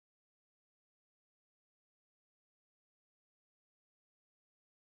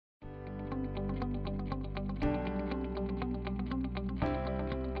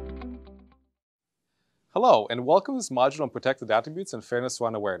Hello, and welcome to this module on protected attributes and fairness to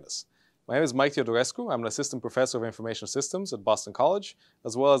unawareness. My name is Mike Teodorescu. I'm an assistant professor of information systems at Boston College,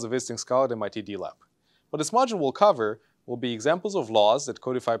 as well as a visiting scholar at MIT D-Lab. What this module will cover will be examples of laws that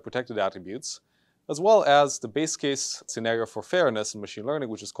codify protected attributes, as well as the base case scenario for fairness in machine learning,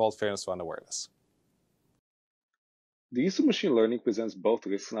 which is called fairness to unawareness. The use of machine learning presents both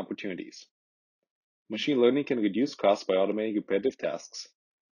risks and opportunities. Machine learning can reduce costs by automating repetitive tasks,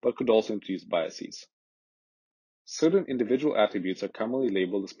 but could also introduce biases. Certain individual attributes are commonly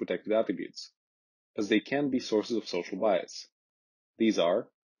labeled as protected attributes, as they can be sources of social bias. These are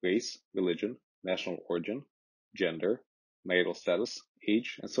race, religion, national origin, gender, marital status,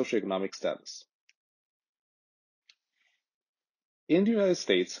 age, and socioeconomic status. In the United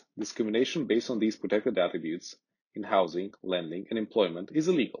States, discrimination based on these protected attributes in housing, lending, and employment is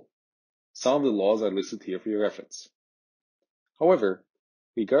illegal. Some of the laws are listed here for your reference. However,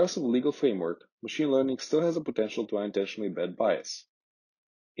 regardless of the legal framework, machine learning still has the potential to unintentionally embed bias.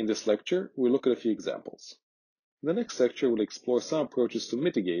 In this lecture, we'll look at a few examples. In the next lecture, we'll explore some approaches to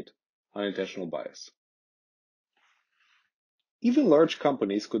mitigate unintentional bias. Even large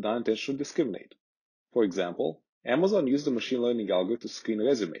companies could unintentionally discriminate. For example, Amazon used a machine learning algorithm to screen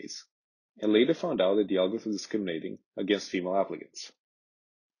resumes, and later found out that the algorithm was discriminating against female applicants.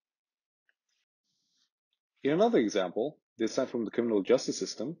 In another example, this time from the criminal justice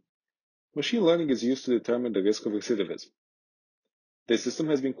system, machine learning is used to determine the risk of recidivism. This system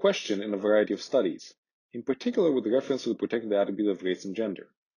has been questioned in a variety of studies, in particular with reference to the protected attribute of race and gender.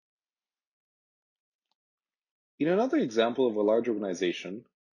 In another example of a large organization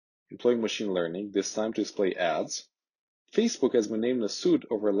employing machine learning, this time to display ads, Facebook has been named in a suit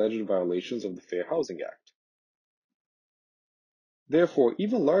over alleged violations of the Fair Housing Act. Therefore,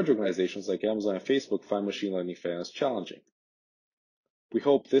 even large organizations like Amazon and Facebook find machine learning fairness challenging. We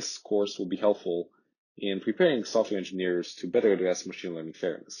hope this course will be helpful in preparing software engineers to better address machine learning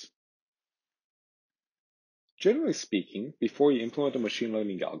fairness. Generally speaking, before you implement a machine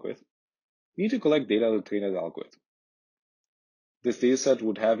learning algorithm, you need to collect data to train an algorithm. This dataset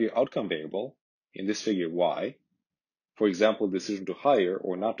would have your outcome variable, in this figure y, for example, decision to hire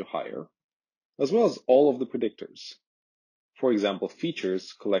or not to hire, as well as all of the predictors, for example,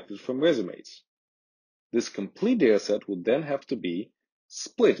 features collected from resumes. This complete dataset would then have to be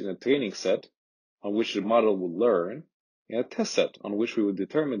split in a training set on which the model would learn and a test set on which we would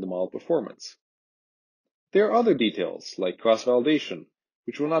determine the model performance. There are other details like cross-validation,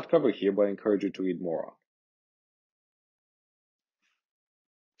 which we'll not cover here, but I encourage you to read more on.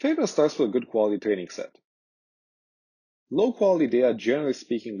 Fairness starts with a good quality training set. Low quality data, generally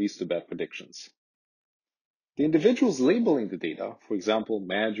speaking, leads to bad predictions. The individuals labeling the data, for example,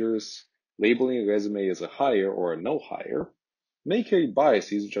 managers labeling a resume as a hire or a no hire, may carry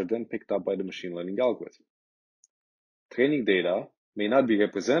biases which are then picked up by the machine learning algorithm. Training data may not be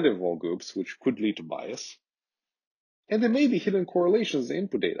representative of all groups, which could lead to bias. And there may be hidden correlations in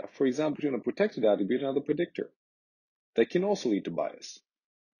input data, for example, between a protected attribute and another predictor, that can also lead to bias.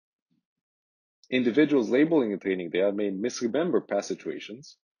 Individuals labeling the training data may misremember past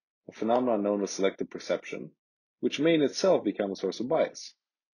situations, a phenomenon known as selective perception, which may in itself become a source of bias.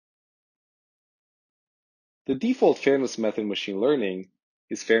 The default fairness method in machine learning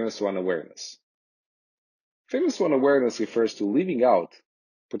is fairness to unawareness. Fairness to unawareness refers to leaving out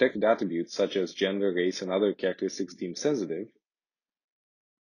protected attributes such as gender, race, and other characteristics deemed sensitive.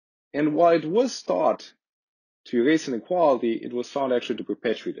 And while it was thought to erase inequality, it was found actually to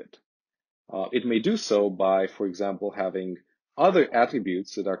perpetuate it. It may do so by, for example, having other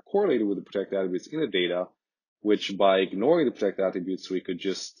attributes that are correlated with the protected attributes in the data, which by ignoring the protected attributes, we could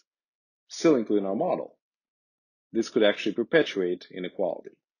just still include in our model. This could actually perpetuate inequality.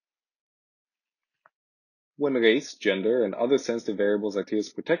 When race, gender, and other sensitive variables are treated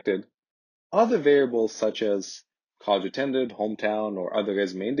as protected, other variables such as college attended, hometown, or other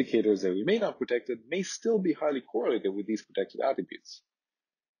resume indicators that remain unprotected may still be highly correlated with these protected attributes.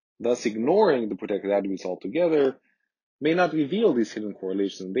 Thus, ignoring the protected attributes altogether may not reveal these hidden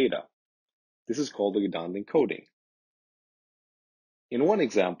correlations in data. This is called redundant coding. In one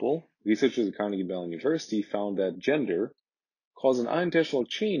example, researchers at Carnegie Mellon University found that gender caused an unintentional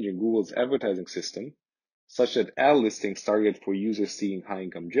change in Google's advertising system, such that ad listings targeted for users seeking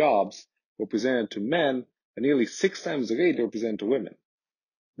high-income jobs were presented to men at nearly 6 times the rate they were presented to women.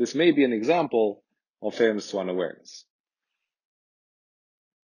 This may be an example of fairness to unawareness.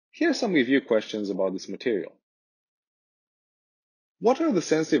 Here are some review questions about this material. What are the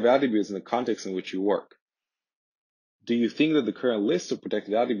sensitive attributes in the context in which you work? Do you think that the current list of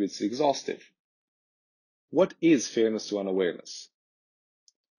protected attributes is exhaustive? What is fairness to unawareness?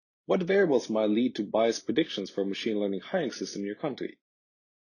 What variables might lead to biased predictions for a machine learning hiring system in your country?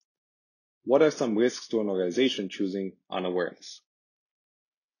 What are some risks to an organization choosing unawareness?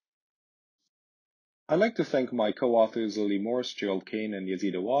 I'd like to thank my co-authors Lily Morse, Gerald Kane, and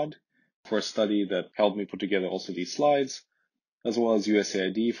Yazid Awad for a study that helped me put together also these slides, as well as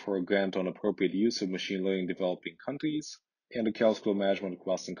USAID for a grant on appropriate use of machine learning in developing countries, and the Cal School of Management at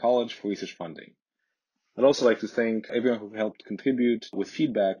Boston College for research funding. I'd also like to thank everyone who helped contribute with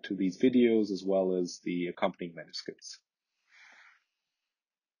feedback to these videos as well as the accompanying manuscripts.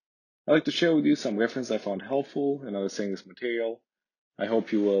 I'd like to share with you some references I found helpful in understanding this material. I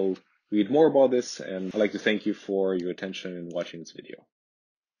hope you will read more about this, and I'd like to thank you for your attention in watching this video.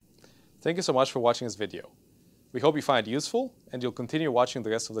 Thank you so much for watching this video. We hope you find it useful and you'll continue watching the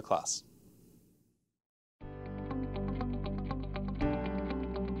rest of the class.